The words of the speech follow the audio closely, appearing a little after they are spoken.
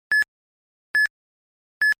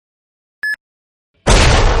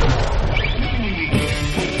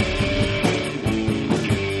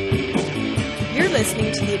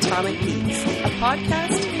Atomic Geeks, a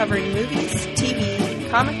podcast covering movies, TV,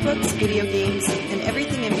 comic books, video games, and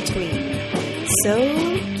everything in between. So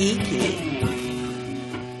geeky.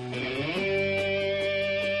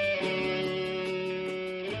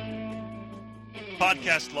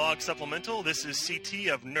 Podcast log supplemental. This is CT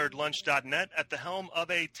of nerdlunch.net at the helm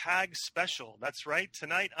of a tag special. That's right.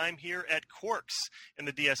 Tonight I'm here at Quarks in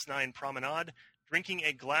the DS9 Promenade, drinking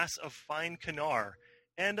a glass of fine Canar.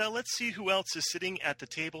 And let's see who else is sitting at the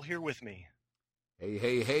table here with me.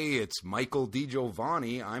 Hey, it's Michael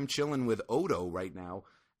DiGiovanni. I'm chilling with Odo right now.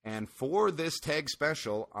 And for this tag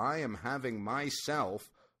special, I am having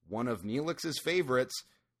myself one of Neelix's favorites.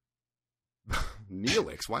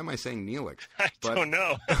 Neelix? Why am I saying Neelix? I don't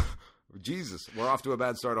know. Jesus, we're off to a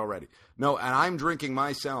bad start already. No, and I'm drinking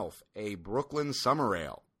myself a Brooklyn Summer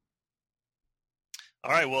Ale. All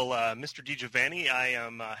right, well, Mr. DiGiovanni, I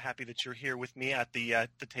am happy that you're here with me at the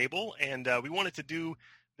table, and we wanted to do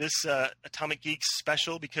this Atomic Geeks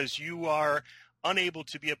special because you are unable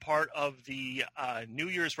to be a part of the New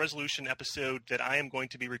Year's resolution episode that I am going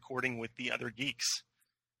to be recording with the other geeks.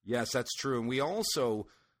 Yes, that's true, and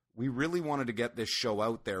we really wanted to get this show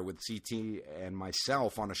out there with CT and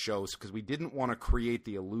myself on a show because we didn't want to create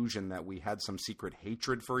the illusion that we had some secret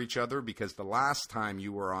hatred for each other, because the last time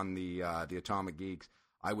you were on the Atomic Geeks,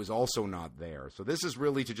 I was also not there. So this is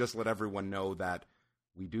really to just let everyone know that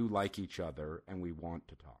we do like each other and we want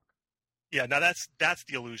to talk. Yeah, now that's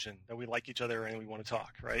the illusion, that we like each other and we want to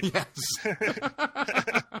talk, right? Yes.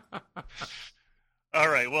 All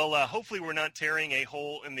right, well, hopefully we're not tearing a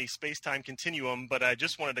hole in the space-time continuum, but I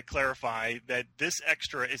just wanted to clarify that this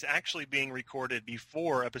extra is actually being recorded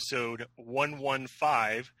before episode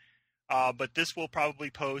 115, but this will probably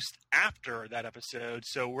post after that episode,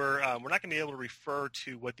 so we're not going to be able to refer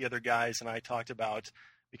to what the other guys and I talked about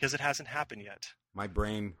because it hasn't happened yet. My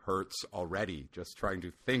brain hurts already just trying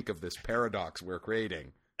to think of this paradox we're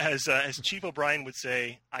creating. As Chief O'Brien would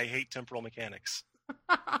say, I hate temporal mechanics.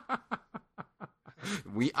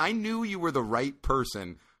 I knew you were the right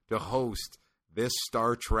person to host this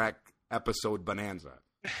Star Trek episode bonanza.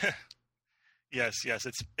 Yes,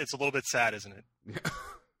 it's a little bit sad, isn't it?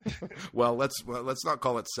 Well, let's not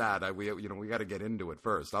call it sad. We got to get into it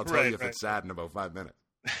first. I'll tell you if it's sad in about 5 minutes.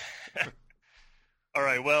 All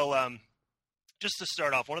right. Well, just to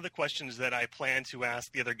start off, one of the questions that I plan to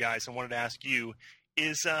ask the other guys and wanted to ask you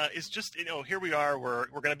is just, here we are. We're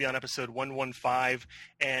going to be on episode 115,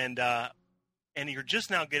 and you're just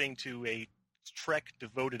now getting to a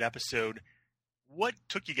Trek-devoted episode. What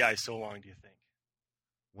took you guys so long, do you think?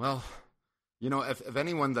 Well, if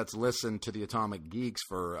anyone that's listened to the Atomic Geeks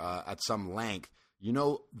for at some length,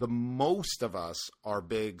 the most of us are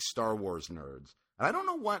big Star Wars nerds. And I don't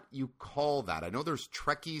know what you call that. I know there's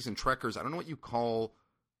Trekkies and Trekkers. I don't know what you call,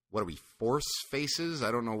 what are we, Force faces?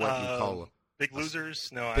 I don't know what you call big losers?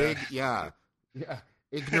 No. Yeah.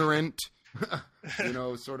 Ignorant.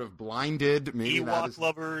 Sort of blinded. Maybe Ewok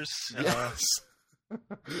lovers. Yes.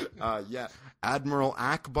 Yeah. Admiral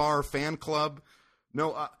Akbar fan club.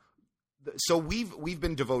 No. So we've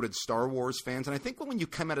been devoted Star Wars fans, and I think when you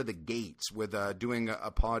come out of the gates with doing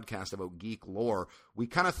a podcast about geek lore, we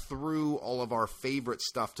kind of threw all of our favorite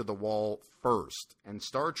stuff to the wall first, and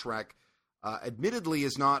Star Trek, admittedly,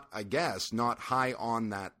 is not high on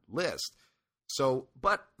that list. So,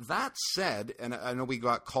 but that said, and I know we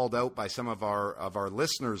got called out by some of our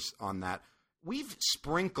listeners on that, we've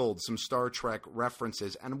sprinkled some Star Trek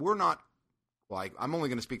references, and we're not, I'm only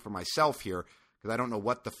going to speak for myself here, because I don't know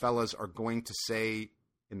what the fellas are going to say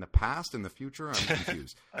in the past, in the future. I'm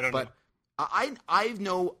confused. I don't know. But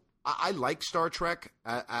I like Star Trek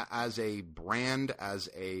as a brand, as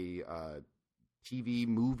a TV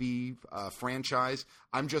movie franchise.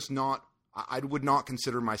 I'm just not. I would not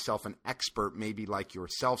consider myself an expert, maybe like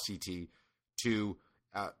yourself, CT, to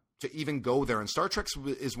even go there. And Star Trek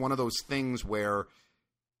is one of those things where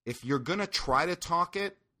if you're going to try to talk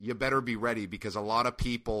it, you better be ready, because a lot of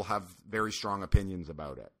people have very strong opinions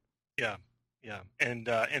about it. Yeah.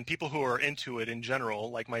 And people who are into it in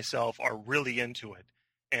general, like myself, are really into it.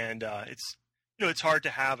 And it's hard to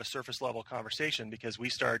have a surface level conversation because we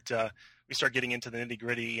start getting into the nitty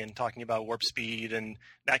gritty and talking about warp speed, and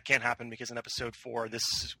that can't happen because in episode 4 this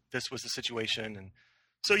was the situation, and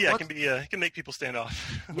so yeah, it can make people stand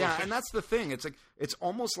off. Yeah, and that's the thing. It's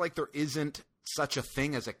almost like there isn't such a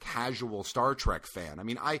thing as a casual Star Trek fan. I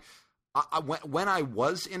mean, when I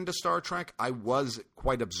was into Star Trek, I was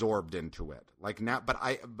quite absorbed into it. Like now, but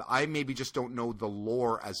I maybe just don't know the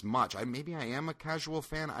lore as much. Maybe I am a casual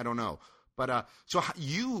fan. I don't know. But so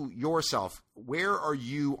you yourself, where are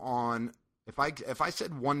you on? If I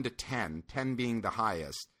said 1 to 10, 10 being the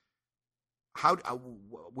highest,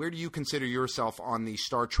 where do you consider yourself on the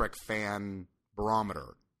Star Trek fan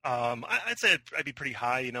barometer? I'd say I'd be pretty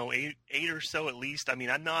high, eight or so at least. I mean,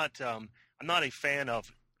 I'm not a fan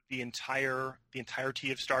of the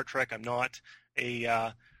entirety of Star Trek. I'm not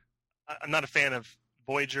a fan of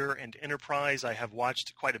Voyager and Enterprise. I have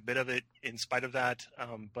watched quite a bit of it in spite of that,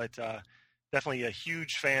 but definitely a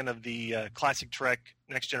huge fan of the classic Trek,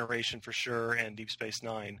 Next Generation for sure, and Deep Space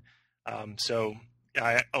Nine. So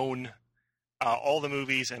I own all the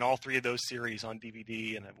movies and all three of those series on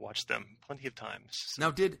DVD, and I've watched them plenty of times. So.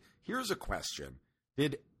 Now, here's a question.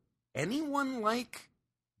 Did anyone like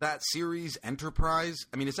that series, Enterprise?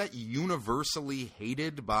 I mean, is that universally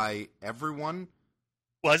hated by everyone?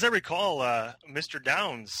 Well, as I recall, Mr.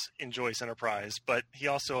 Downs enjoys Enterprise, but he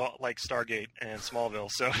also likes Stargate and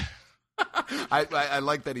Smallville, so... I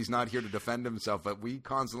like that he's not here to defend himself, but we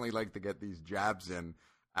constantly like to get these jabs in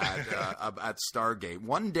at Stargate.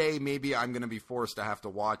 One day, maybe I'm going to be forced to have to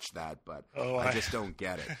watch that, but I just don't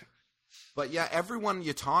get it. But yeah, everyone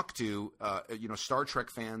you talk to, Star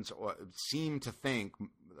Trek fans seem to think,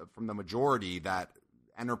 from the majority, that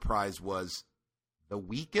Enterprise was the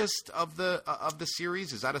weakest of the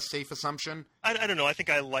series. Is that a safe assumption? I don't know. I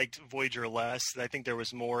think I liked Voyager less. I think there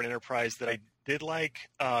was more in Enterprise that I did like,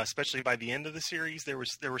 especially by the end of the series. There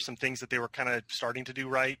were some things that they were kind of starting to do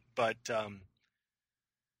right, but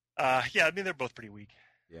I mean, they're both pretty weak.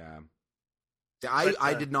 Yeah.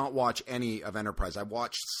 I did not watch any of Enterprise. I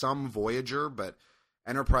watched some Voyager, but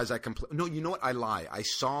Enterprise No, you know what? I lie.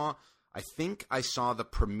 I think I saw the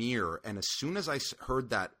premiere, and as soon as I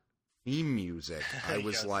heard that theme music, I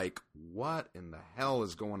was like, what in the hell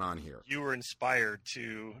is going on here? You were inspired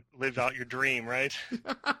to live out your dream, right?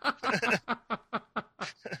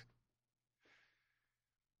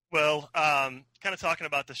 Well, kind of talking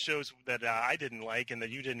about the shows that I didn't like and that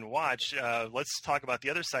you didn't watch, let's talk about the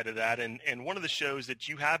other side of that. And one of the shows that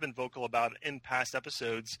you have been vocal about in past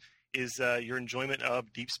episodes is your enjoyment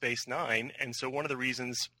of Deep Space Nine. And so one of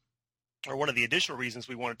the additional reasons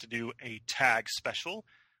we wanted to do a tag special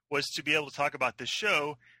was to be able to talk about this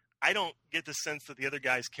show. I don't get the sense that the other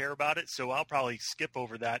guys care about it, so I'll probably skip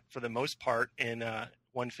over that for the most part in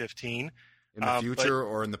 115. In the future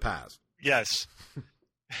or in the past? Yes.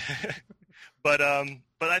 But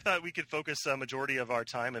I thought we could focus a majority of our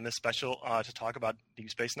time in this special to talk about Deep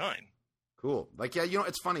Space Nine. Cool. Like, yeah,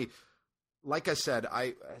 it's funny. Like I said,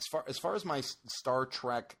 as far as my Star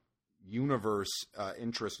Trek universe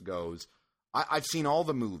interest goes, I've seen all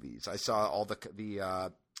the movies. I saw all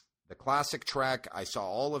the classic Trek. I saw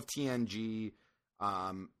all of TNG.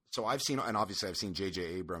 So I've seen, and obviously I've seen J.J.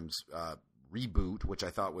 Abrams' reboot, which I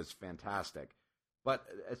thought was fantastic. But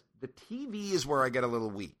the TV is where I get a little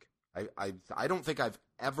weak. I don't think I've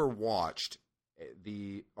ever watched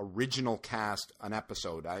the original cast an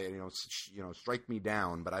episode. Strike me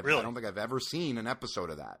down, but I don't think I've ever seen an episode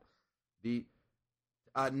of that. The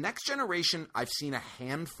Next Generation, I've seen a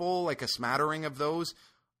handful, like a smattering of those.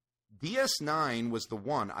 DS9 was the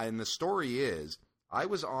one, and the story is, I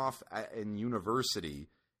was off in university,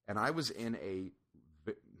 and I was in a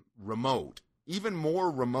remote, even more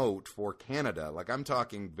remote for Canada. Like, I'm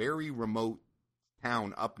talking very remote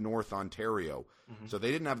town up north Ontario. Mm-hmm. So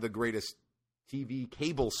they didn't have the greatest TV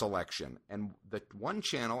cable selection. And the one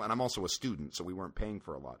channel, and I'm also a student, so we weren't paying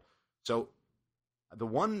for a lot. So the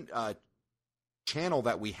one channel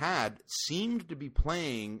that we had seemed to be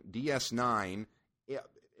playing DS9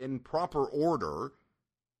 in proper order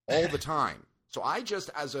all the time. So I just,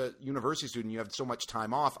 as a university student, you have so much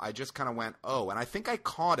time off, I just kind of went, and I think I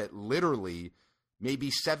caught it literally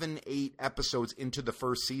maybe 7-8 episodes into the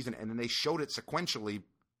first season, and then they showed it sequentially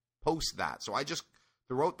post that. So I just,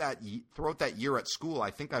 throughout that year at school, I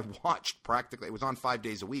think I watched practically, it was on 5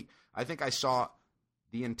 days a week. I think I saw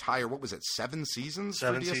the entire, 7 seasons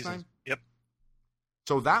for DS9? Seasons. Yep.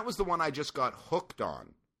 So that was the one I just got hooked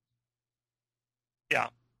on. Yeah.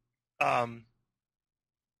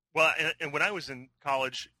 Well, and when I was in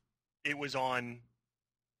college, it was on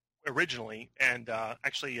originally, and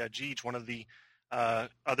actually, Geej, one of the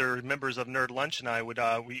other members of Nerd Lunch, and I would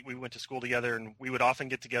we went to school together, and we would often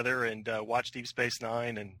get together and watch Deep Space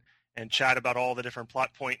Nine and chat about all the different plot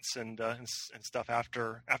points and stuff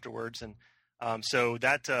afterwards, and so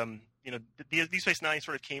that Deep Space Nine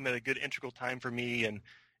sort of came at a good integral time for me,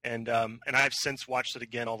 and I've since watched it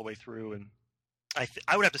again all the way through, and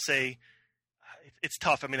I would have to say it's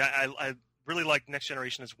tough. I mean, I really like Next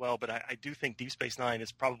Generation as well, but I do think Deep Space Nine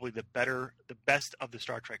is probably the best of the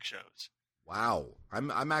Star Trek shows. Wow,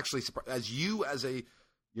 I'm actually surprised. As a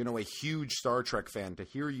a huge Star Trek fan, to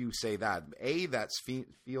hear you say that, that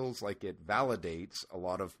feels like it validates a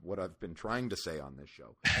lot of what I've been trying to say on this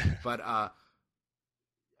show. But I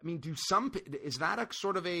mean, is that a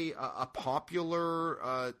sort of a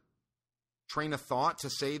popular train of thought to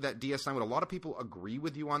say that DS9? Would a lot of people agree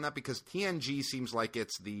with you on that? Because TNG seems like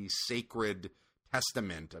it's the sacred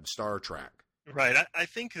testament of Star Trek. Right. I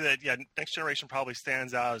think that, Next Generation probably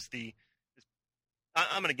stands out as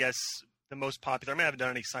I'm going to guess, the most popular. I mean, I haven't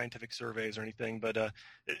done any scientific surveys or anything, but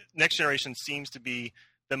Next Generation seems to be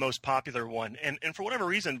the most popular one. And for whatever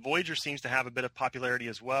reason, Voyager seems to have a bit of popularity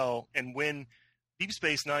as well. And when Deep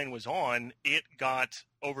Space Nine was on, it got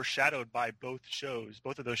overshadowed by both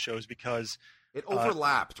of those shows, because it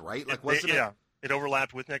overlapped, right? Like, wasn't it? Yeah, it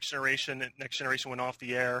overlapped with Next Generation. Next Generation went off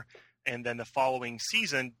the air, and then the following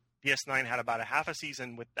season, DS9 had about a half a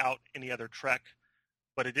season without any other Trek,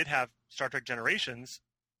 but it did have Star Trek Generations.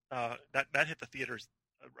 That hit the theaters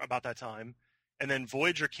about that time, and then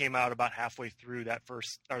Voyager came out about halfway through I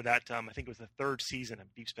think it was the third season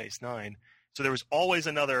of Deep Space Nine. So there was always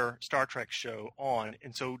another Star Trek show on,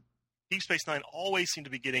 and so Deep Space Nine always seemed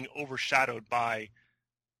to be getting overshadowed by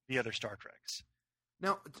the other Star Treks.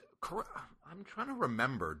 Now, I'm trying to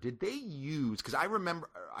remember. Did they use? Because I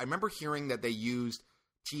remember hearing that they used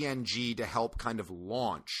TNG to help kind of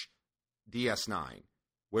launch DS9,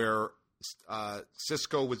 where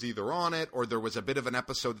Cisco was either on it, or there was a bit of an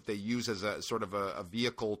episode that they use as a sort of a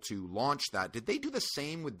vehicle to launch that. Did they do the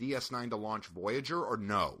same with DS9 to launch Voyager, or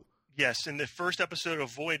no? Yes, in the first episode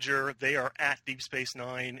of Voyager, they are at Deep Space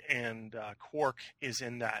Nine, and Quark is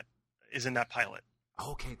in that pilot.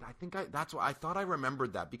 Okay, that's what I thought. I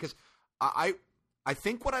remembered that, because I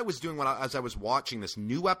think what I was doing as I was watching this,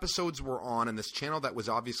 new episodes were on, and this channel that was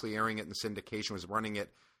obviously airing it in syndication was running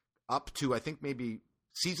it up to, I think, maybe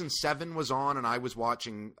Season 7 was on, and I was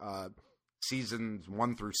watching seasons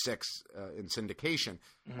 1 through 6 in syndication.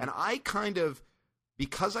 Mm-hmm. And I kind of,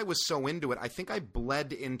 because I was so into it, I think I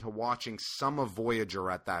bled into watching some of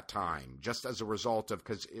Voyager at that time, just as a result of,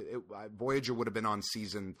 because Voyager would have been on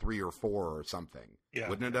season 3 or 4 or something. Yeah.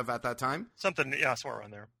 Wouldn't it have at that time? Something, yeah, somewhere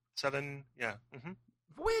around there. 7, yeah. Mm-hmm.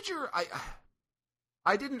 Voyager,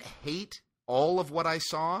 I didn't hate all of what I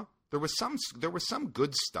saw. There was some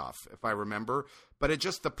good stuff, if I remember, but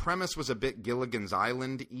the premise was a bit Gilligan's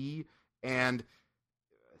Island-y, and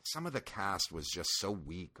some of the cast was just so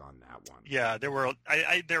weak on that one. Yeah, there weren't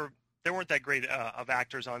that great of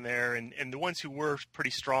actors on there, and the ones who were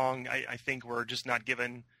pretty strong, I think, were just not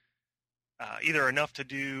given either enough to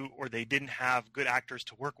do, or they didn't have good actors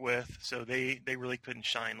to work with, so they really couldn't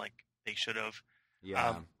shine like they should have.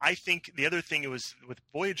 Yeah. I think the other thing it was with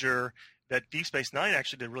Voyager that Deep Space Nine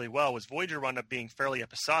actually did really well was Voyager wound up being fairly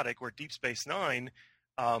episodic, where Deep Space Nine,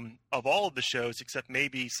 of all of the shows, except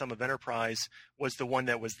maybe some of Enterprise, was the one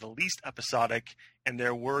that was the least episodic, and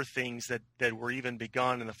there were things that were even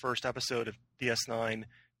begun in the first episode of DS9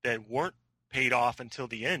 that weren't paid off until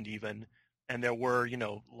the end even, and there were,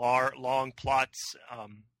 long plots, a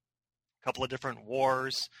couple of different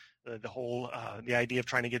wars, the idea of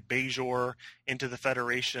trying to get Bajor into the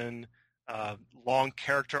Federation, long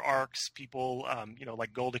character arcs, people,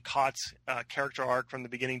 like Gul Dukat's character arc from the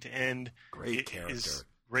beginning to end. Great character.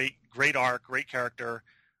 Great arc, great character.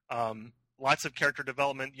 Lots of character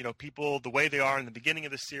development. People, the way they are in the beginning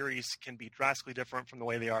of the series can be drastically different from the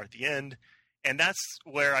way they are at the end. And that's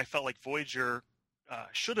where I felt like Voyager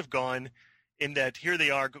should have gone, in that here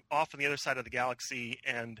they are off on the other side of the galaxy,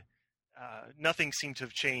 and nothing seemed to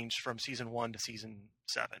have changed from season 1 to season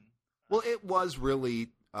 7. Well, it was really,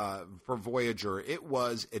 for Voyager, it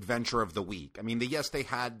was Adventure of the Week. I mean, they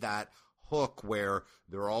had that hook where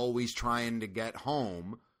they're always trying to get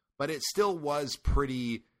home, but it still was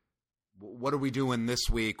pretty, what are we doing this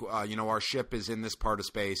week? Our ship is in this part of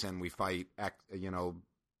space and we fight,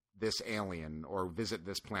 this alien or visit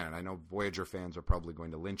this planet. I know Voyager fans are probably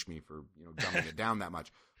going to lynch me for, dumbing it down that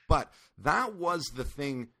much. But that was the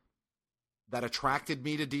thing that attracted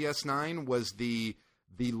me to DS9, was the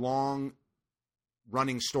long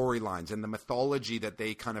running storylines and the mythology that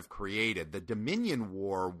they kind of created. The Dominion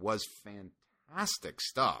War was fantastic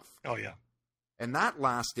stuff. Oh yeah. And that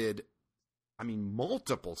lasted,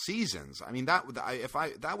 multiple seasons.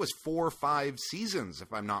 That was 4 or 5 seasons,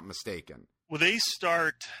 if I'm not mistaken. Well,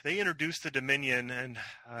 they introduced the Dominion, and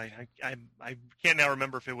I can't now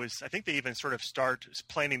remember if it was, I think they even sort of start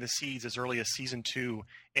planting the seeds as early as season 2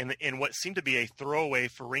 in what seemed to be a throwaway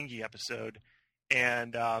Ferengi episode.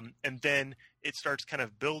 And then it starts kind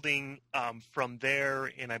of building from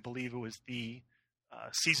there, and I believe it was the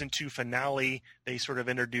season 2 finale. They sort of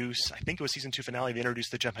introduce, I think it was season 2 finale, they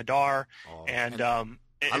introduced the Jem'Hadar,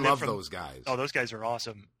 I love those guys. Oh, those guys are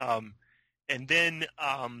awesome. And then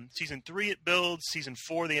season 3 it builds. Season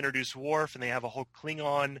 4 they introduce Worf, and they have a whole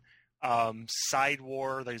Klingon side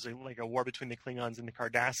war. There's like a war between the Klingons and the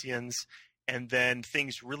Cardassians. And then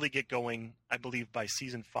things really get going, I believe, by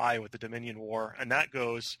season 5 with the Dominion War, and that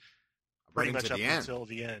goes pretty much up until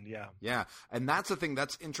the end. Yeah, yeah, and that's the thing.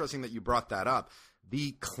 That's interesting that you brought that up.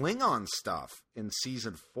 The Klingon stuff in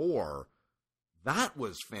season 4, that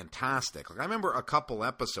was fantastic. Like I remember a couple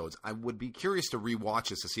episodes. I would be curious to rewatch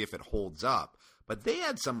this to see if it holds up. But they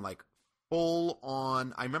had some like full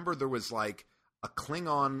on. I remember there was like a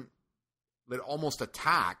Klingon that almost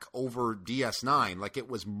attack over DS9. Like it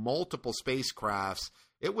was multiple spacecrafts.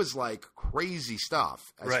 It was like crazy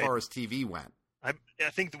stuff as far as TV went. I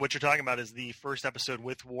think that what you're talking about is the first episode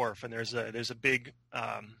with Worf, and there's a big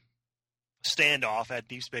standoff at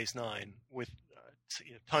Deep Space Nine with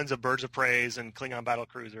tons of birds of prey and Klingon battle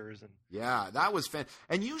cruisers. And yeah, that was fan.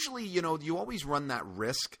 And usually, you always run that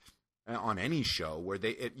risk on any show where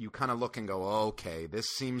you kind of look and go, oh, okay, this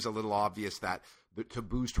seems a little obvious that to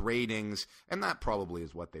boost ratings, and that probably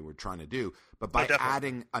is what they were trying to do. But by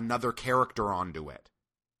adding another character onto it,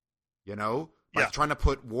 trying to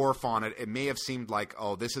put Worf on it, it may have seemed like,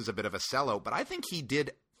 oh, this is a bit of a sellout. But I think he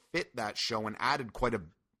did fit that show and added quite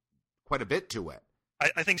a bit to it.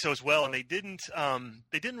 I think so as well. And they didn't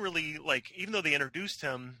really even though they introduced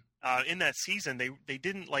him in that season, they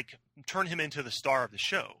didn't turn him into the star of the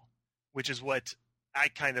show, which is what I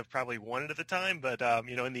kind of probably wanted at the time, but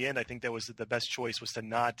in the end, I think that was the best choice was to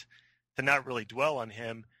not really dwell on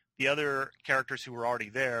him. The other characters who were already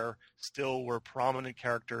there still were prominent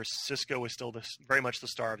characters. Sisko was still very much the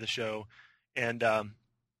star of the show, and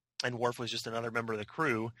Worf was just another member of the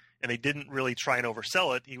crew. And they didn't really try and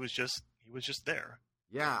oversell it. He was just there.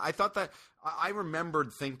 Yeah, I thought that. I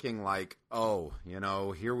remembered thinking like, oh,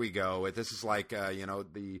 here we go. This is like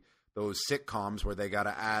those sitcoms where they got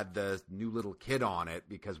to add the new little kid on it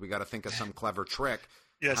because we got to think of some clever trick.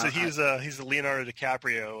 Yeah, so he's the Leonardo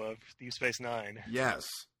DiCaprio of Deep Space Nine. Yes,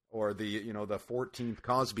 or the 14th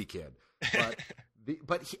Cosby Kid.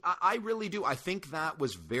 But I really do. I think that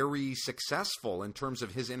was very successful in terms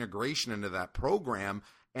of his integration into that program,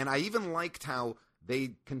 and I even liked how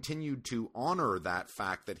they continued to honor that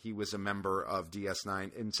fact that he was a member of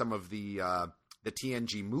DS9 in some of the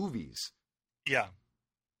TNG movies. Yeah.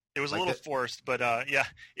 It was a little forced, but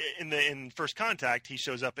in First Contact, he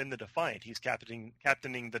shows up in the Defiant. He's captaining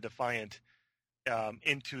the Defiant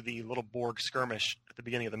into the little Borg skirmish at the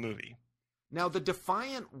beginning of the movie. Now, the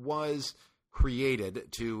Defiant was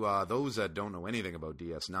created to those that don't know anything about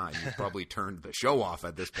DS9. You've probably turned the show off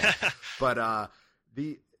at this point. But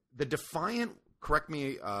the Defiant, correct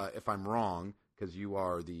me if I'm wrong, because you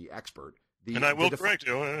are the expert. And I will correct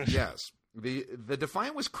you. Yes, the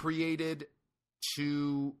Defiant was created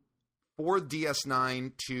for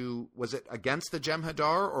DS9 was it against the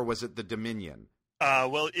Jem'Hadar or was it the Dominion?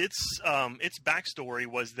 Well, its backstory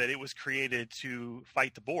was that it was created to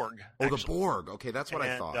fight the Borg. Oh, the Borg. Okay, that's what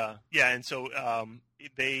I thought. And so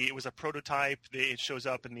it was a prototype. It shows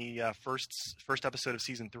up in the first episode of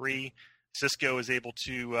season 3. Sisko is able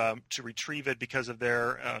to retrieve it because of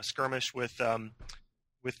their skirmish with the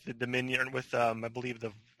Dominion, with I believe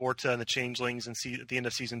the Vorta and the Changelings, and at the end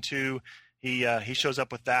of season 2. He shows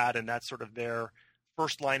up with that, and that's sort of their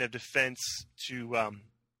first line of defense to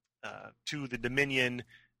the Dominion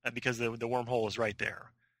because the wormhole is right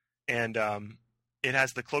there, and it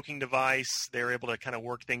has the cloaking device. They're able to kind of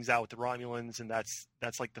work things out with the Romulans, and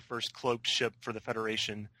that's like the first cloaked ship for the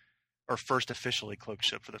Federation, or first officially cloaked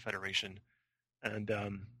ship for the Federation. And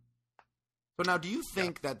so now, do you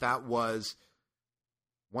think that was?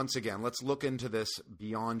 Once again, let's look into this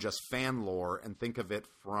beyond just fan lore and think of it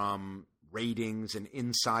from ratings and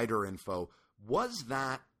insider info. Was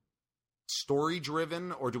that story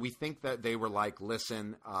driven, or do we think that they were like,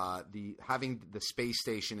 listen, having the space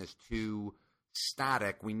station is too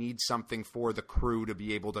static. We need something for the crew to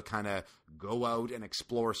be able to kind of go out and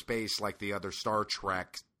explore space like the other Star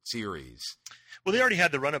Trek series. Well, they already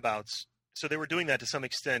had the runabouts, so they were doing that to some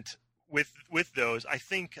extent with those. I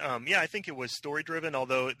think, I think it was story driven,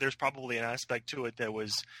 although there's probably an aspect to it that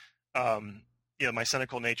was, my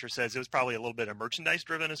cynical nature says it was probably a little bit of merchandise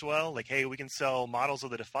driven as well. Like, hey, we can sell models of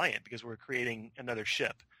the Defiant because we're creating another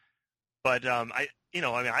ship. But I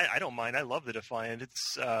don't mind. I love the Defiant.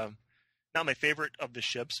 It's not my favorite of the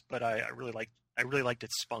ships, but I really liked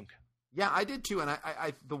its spunk. Yeah, I did too. And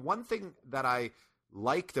I the one thing that I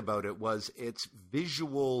liked about it was its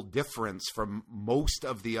visual difference from most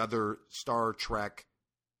of the other Star Trek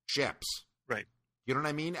ships. Right. You know what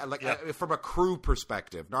I mean? Like Yeah. from a crew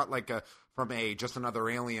perspective, not like from just another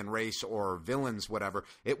alien race or villains, whatever.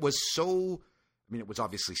 It was so. I mean, it was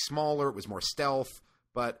obviously smaller. It was more stealth,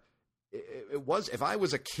 but it was. If I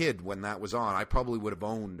was a kid when that was on, I probably would have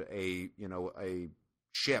owned a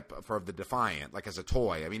ship for the Defiant, like as a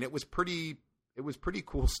toy. I mean, it was pretty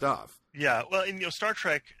cool stuff. Yeah, well, and Star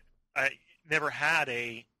Trek never had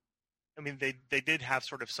a. I mean, they did have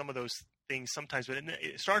sort of some of those things sometimes, but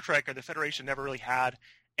Star Trek or the Federation never really had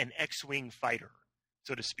an X-wing fighter,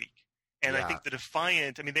 so to speak. And I think the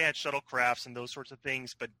Defiant. I mean, they had shuttlecrafts and those sorts of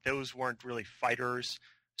things, but those weren't really fighters.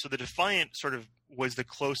 So the Defiant sort of was the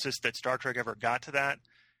closest that Star Trek ever got to that.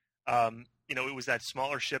 It was that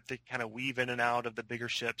smaller ship that kind of weave in and out of the bigger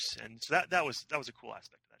ships, and so that was a cool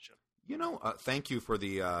aspect of that ship. Thank you for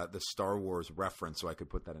the Star Wars reference, so I could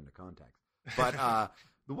put that into context. But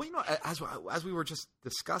the way as we were just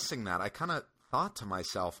discussing that, I kind of thought to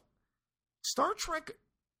myself, Star Trek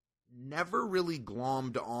never really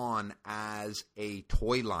glommed on as a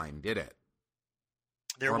toy line, did it?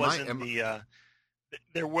 There was in the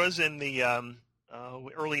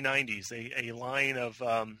early 90s a line of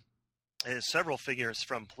several figures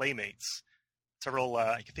from Playmates.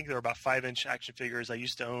 I think there were about 5-inch action figures. I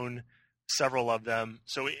used to own several of them.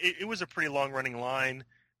 So it was a pretty long-running line,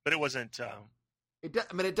 but it wasn't...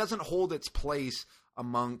 it doesn't hold its place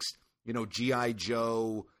amongst, G.I.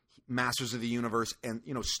 Joe, Masters of the Universe, and,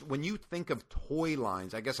 when you think of toy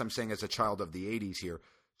lines, I guess I'm saying as a child of the 80s here,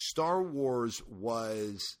 Star Wars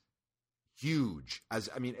was... huge.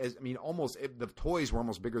 Almost the toys were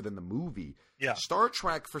almost bigger than the movie. Yeah. Star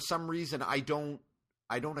Trek, for some reason, I don't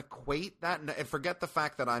equate that, and forget the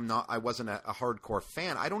fact that I wasn't a hardcore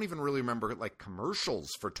fan. I don't even really remember like commercials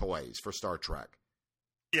for toys for Star Trek.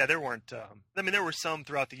 Yeah, there weren't. There were some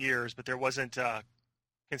throughout the years, but there wasn't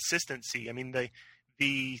consistency. I mean,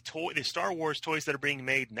 the Star Wars toys that are being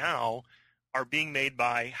made now are being made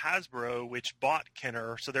by Hasbro, which bought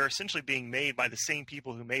Kenner. So they're essentially being made by the same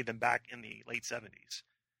people who made them back in the late 70s,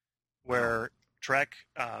 where Trek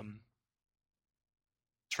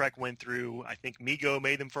went through, I think Mego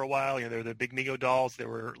made them for a while. They're the big Mego dolls. There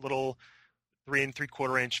were little 3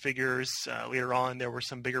 3/4-inch figures. Later on, there were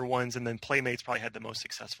some bigger ones, and then Playmates probably had the most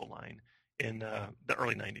successful line in the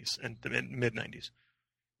early 90s and the mid 90s.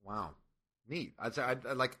 Wow. Neat.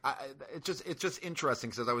 It's just interesting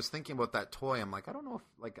because as I was thinking about that toy, I'm like, I don't know if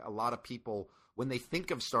like a lot of people, when they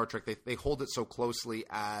think of Star Trek, they hold it so closely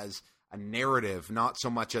as a narrative, not so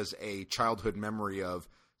much as a childhood memory of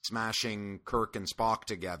smashing Kirk and Spock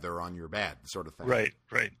together on your bed, sort of thing. Right.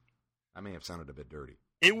 I may have sounded a bit dirty.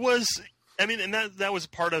 It was. And that was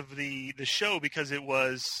part of the show because it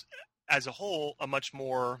was, as a whole, a much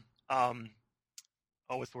more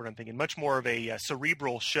what's the word I'm thinking? Much more of a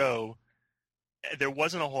cerebral show. There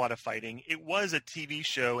wasn't a whole lot of fighting. It was a TV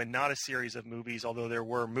show and not a series of movies, although there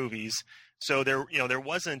were movies. So there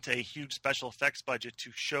wasn't a huge special effects budget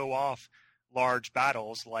to show off large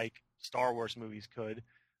battles like Star Wars movies could.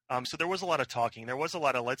 So there was a lot of talking. There was a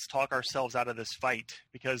lot of let's talk ourselves out of this fight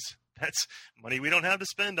because that's money we don't have to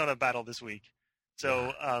spend on a battle this week.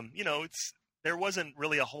 So, there wasn't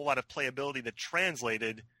really a whole lot of playability that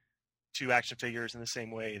translated to action figures in the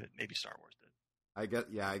same way that maybe Star Wars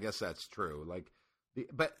did. I guess that's true.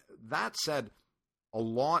 But that said, a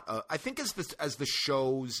lot of, I think as the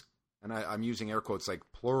shows, and I'm using air quotes like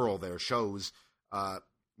plural there, shows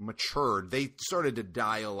matured, they started to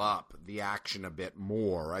dial up the action a bit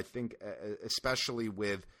more. I think especially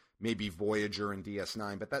with maybe Voyager and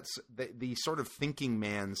DS9, but that's the sort of thinking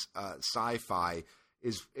man's sci-fi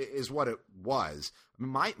is what it was.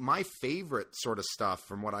 My favorite sort of stuff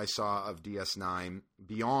from what I saw of DS9,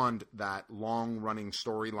 beyond that long-running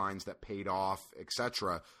storylines that paid off,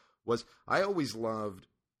 etc., was I always loved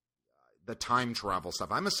the time travel stuff.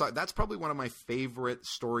 That's probably one of my favorite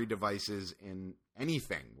story devices in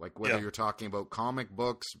anything, like whether you're talking about comic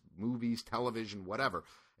books, movies, television, whatever.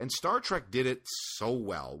 And Star Trek did it so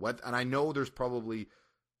well. And I know there's probably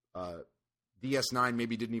DS9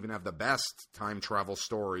 maybe didn't even have the best time travel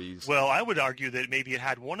stories. Well, I would argue that maybe it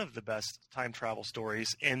had one of the best time travel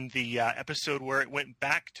stories in the episode where it went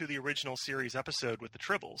back to the original series episode with the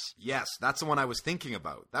Tribbles. Yes, that's the one I was thinking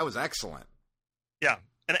about. That was excellent. Yeah,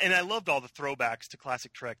 and I loved all the throwbacks to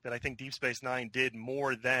classic Trek that I think Deep Space Nine did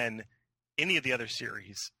more than any of the other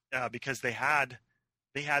series because they had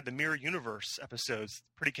the Mirror Universe episodes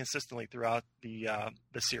pretty consistently throughout the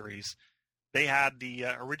series. They had the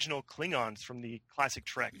original Klingons from the classic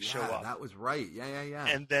Trek show up. That was right. Yeah.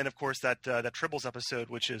 And then, of course, that Tribbles episode,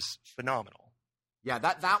 which is phenomenal. Yeah,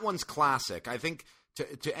 that one's classic. I think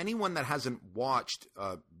to anyone that hasn't watched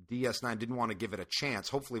DS9, didn't want to give it a chance,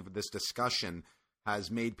 hopefully with this discussion,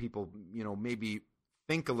 has made people, maybe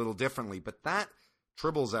think a little differently. But that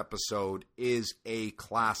Tribbles episode is a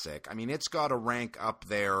classic. I mean, it's got to rank up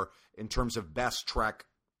there in terms of best Trek,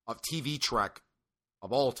 of TV Trek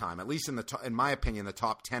of all time, at least in my opinion, the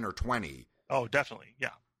top 10 or 20. Oh, definitely. Yeah.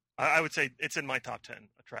 I would say it's in my top 10,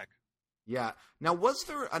 a Trek. Yeah. Now, was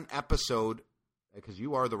there an episode, because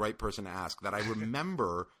you are the right person to ask, that I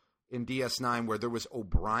remember in DS9 where there was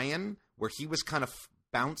O'Brien, where he was kind of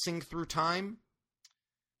bouncing through time?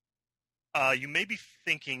 You may be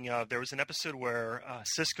thinking there was an episode where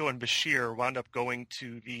Sisko and Bashir wound up going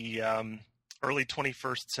to the early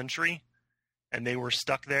 21st century, and they were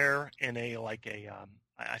stuck there in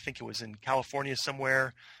I think it was in California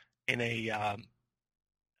somewhere, in a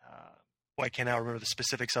I can't now remember the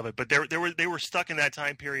specifics of it, but they were stuck in that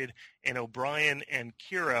time period, and O'Brien and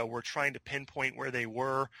Kira were trying to pinpoint where they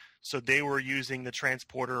were, so they were using the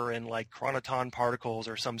transporter and like chronoton particles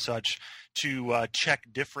or some such to check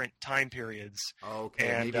different time periods. Okay,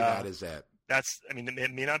 and, maybe that is it.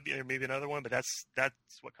 It may not be, there may be another one, but that's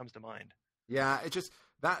what comes to mind. Yeah, it just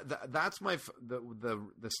that's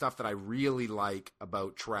the stuff that I really like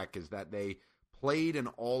about Trek is that they played in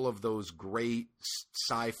all of those great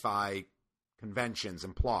sci-fi conventions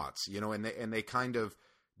and plots, and they kind of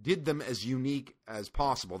did them as unique as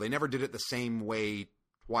possible. They never did it the same way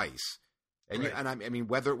twice. And right. I mean,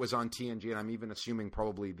 whether it was on TNG, and I'm even assuming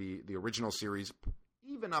probably the original series,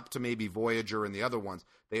 even up to maybe Voyager and the other ones,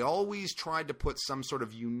 they always tried to put some sort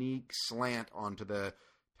of unique slant onto the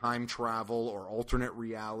time travel or alternate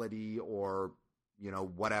reality or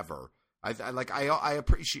whatever. I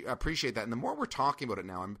appreciate that, and the more we're talking about it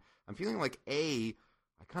now, I'm feeling like I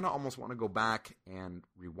kind of almost want to go back and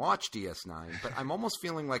rewatch DS9, but I'm almost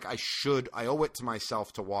feeling like I owe it to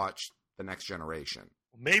myself to watch The Next Generation.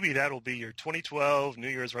 Maybe that'll be your 2012 New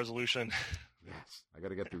Year's resolution. Yes, I got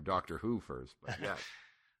to get through Doctor Who first, but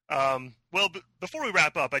yeah. Well, before we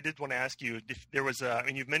wrap up, I did want to ask you if there was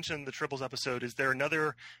you've mentioned the Tribbles episode. Is there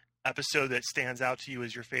another episode that stands out to you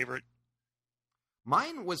as your favorite?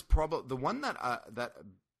 Mine was probably the one that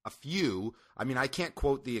a few. I mean, I can't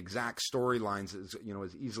quote the exact storylines as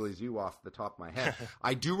easily as you off the top of my head.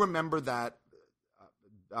 I do remember that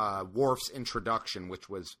Worf's introduction, which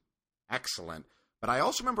was excellent. But I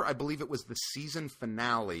also remember, I believe it was the season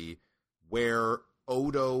finale where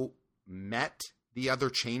Odo met the other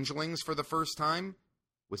changelings for the first time.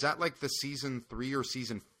 Was that like the season 3 or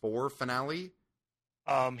season 4 finale?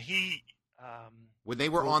 When they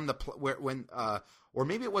were on the or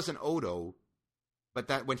maybe it wasn't Odo, but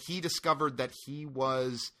that when he discovered that he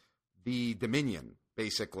was the Dominion,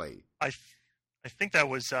 basically. I think that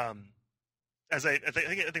was I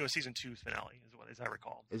think it was season 2 finale, as I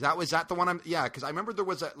recall. Was that the one? Because I remember there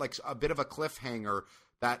was a bit of a cliffhanger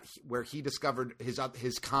where he discovered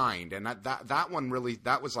his kind, and that one really,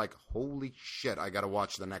 that was like, holy shit, I got to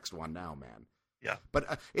watch the next one now, man. Yeah,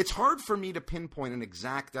 but it's hard for me to pinpoint an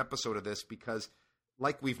exact episode of this because,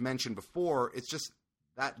 like we've mentioned before, it's just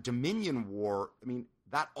that Dominion War. I mean,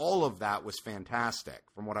 all of that was fantastic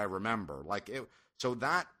from what I remember.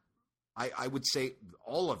 I would say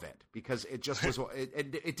all of it because it just was.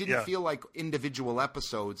 It didn't feel like individual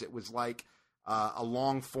episodes. It was like a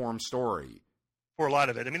long form story. For a lot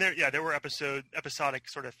of it, I mean, there were episodic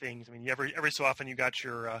sort of things. I mean, every so often you got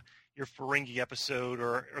your Ferengi episode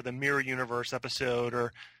or the Mirror Universe episode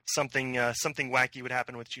or something wacky would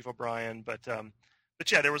happen with Chief O'Brien. But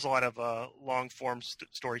yeah, there was a lot of long form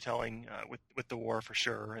storytelling with the war for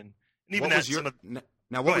sure. And even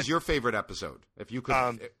what was your favorite episode, if you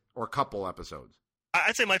could, or couple episodes?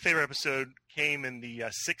 I'd say my favorite episode came in the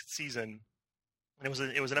 6th season, and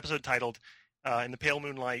it was an episode titled "In the Pale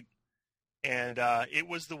Moonlight." And it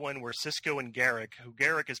was the one where Sisko and Garrick, who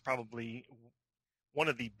Garrick is probably one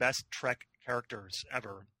of the best Trek characters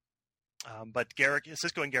ever. But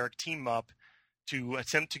Sisko and Garrick team up to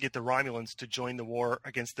attempt to get the Romulans to join the war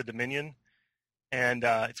against the Dominion. And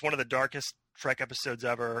it's one of the darkest Trek episodes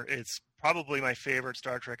ever. It's probably my favorite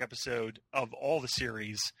Star Trek episode of all the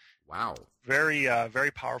series. Wow. Very, very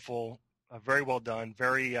powerful, very well done,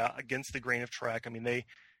 very against the grain of Trek. I mean,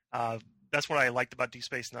 that's what I liked about Deep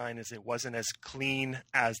Space Nine is it wasn't as clean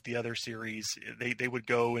as the other series. They would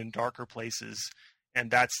go in darker places, and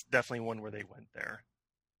that's definitely one where they went there.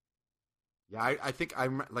 Yeah, I think I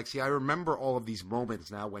remember all of these moments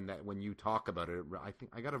now when you talk about it. I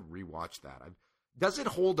think I got to rewatch that. Does it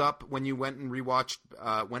hold up when you went and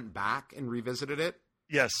went back and revisited it?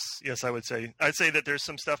 Yes, I would say. I'd say that there's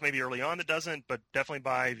some stuff maybe early on that doesn't, but definitely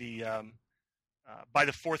by the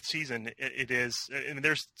 4th season, it is. I mean,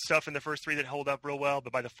 there's stuff in the first 3 that hold up real well,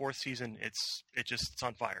 but by the 4th season, it's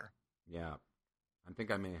on fire. Yeah. I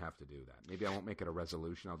think I may have to do that. Maybe I won't make it a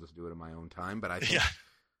resolution. I'll just do it in my own time. But I think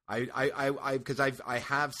because I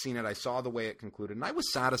have seen it. I saw the way it concluded, and I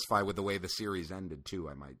was satisfied with the way the series ended too.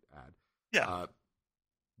 I might add. Yeah.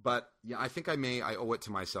 But yeah, I think I owe it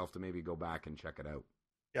to myself to maybe go back and check it out.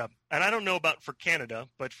 Yeah, and I don't know about for Canada,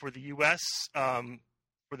 but for the U.S.,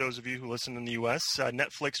 for those of you who listen in the U.S.,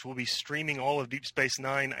 Netflix will be streaming all of Deep Space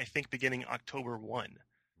Nine, I think, beginning October 1.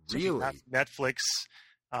 Really? Netflix.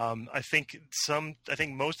 I think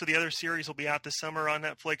most of the other series will be out this summer on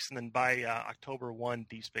Netflix, and then by October 1,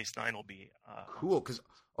 Deep Space Nine will be cool. Because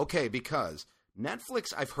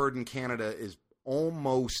Netflix, I've heard in Canada is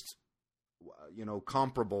almost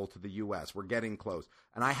comparable to the U.S. We're getting close,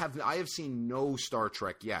 and I have seen no Star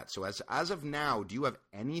Trek yet. So as of now, do you have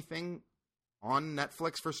anything on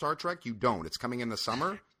Netflix for Star Trek? You don't. It's coming in the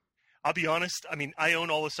summer. I'll be honest. I mean, I own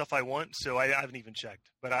all the stuff I want, so I haven't even checked.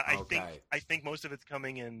 But I think most of it's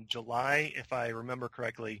coming in July, if I remember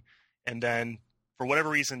correctly, and then for whatever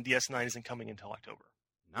reason, DS9 isn't coming until October.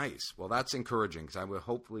 Nice. Well, that's encouraging because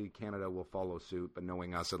hopefully Canada will follow suit. But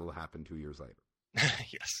knowing us, it'll happen 2 years later.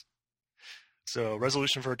 Yes. So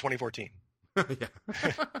resolution for 2014. Yeah.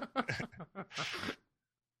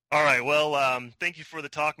 All right. Well, thank you for the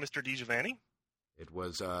talk, Mr. DiGiovanni. It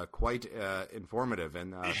was quite informative,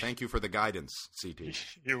 and thank you for the guidance, CT.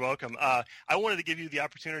 You're welcome. I wanted to give you the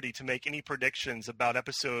opportunity to make any predictions about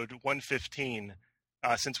episode 115,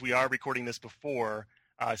 since we are recording this before.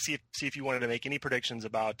 See if you wanted to make any predictions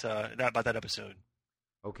about that episode.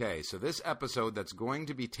 Okay, so this episode that's going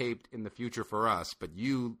to be taped in the future for us, but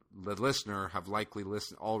you, the listener, have likely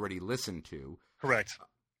already listened to. Correct.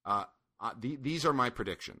 These are my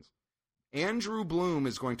predictions. Andrew Bloom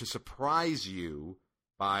is going to surprise you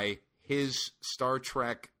by his Star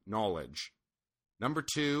Trek knowledge. Number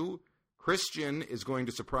 2, Christian is going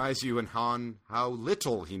to surprise you in how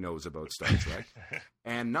little he knows about Star Trek.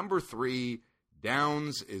 And number 3,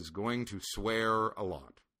 Downs is going to swear a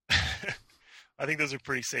lot. I think those are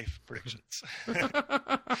pretty safe predictions.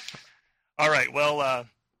 All right. Well,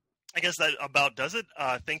 I guess that about does it.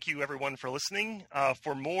 Thank you, everyone, for listening.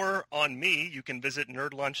 For more on me, you can visit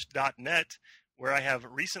nerdlunch.net, where I have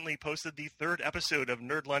recently posted the 3rd episode of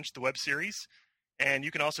Nerd Lunch, the web series. And you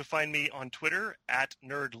can also find me on Twitter at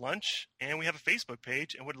NerdLunch. And we have a Facebook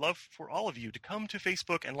page, and would love for all of you to come to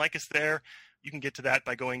Facebook and like us there. You can get to that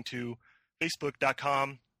by going to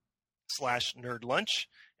facebook.com/nerdlunch.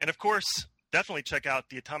 And, of course, definitely check out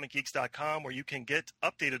theatomicgeeks.com, where you can get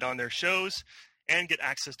updated on their shows and get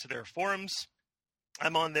access to their forums.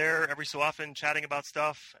 I'm on there every so often chatting about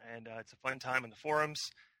stuff, and it's a fun time in the forums.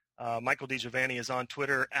 Michael DiGiovanni is on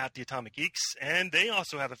Twitter at The Atomic Geeks, and they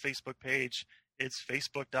also have a Facebook page. It's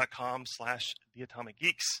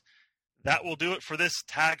facebook.com/TheAtomicGeeks. That will do it for this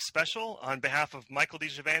tag special. On behalf of Michael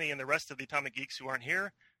DiGiovanni and the rest of the Atomic Geeks who aren't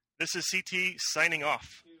here, this is CT signing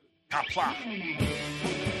off. Kapla.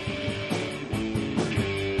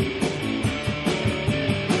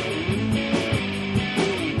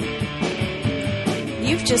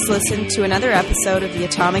 You've just listened to another episode of The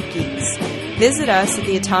Atomic Geeks. Visit us at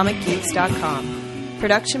theatomicgeeks.com.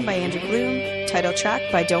 Production by Andrew Bloom. Title track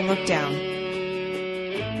by Don't Look Down.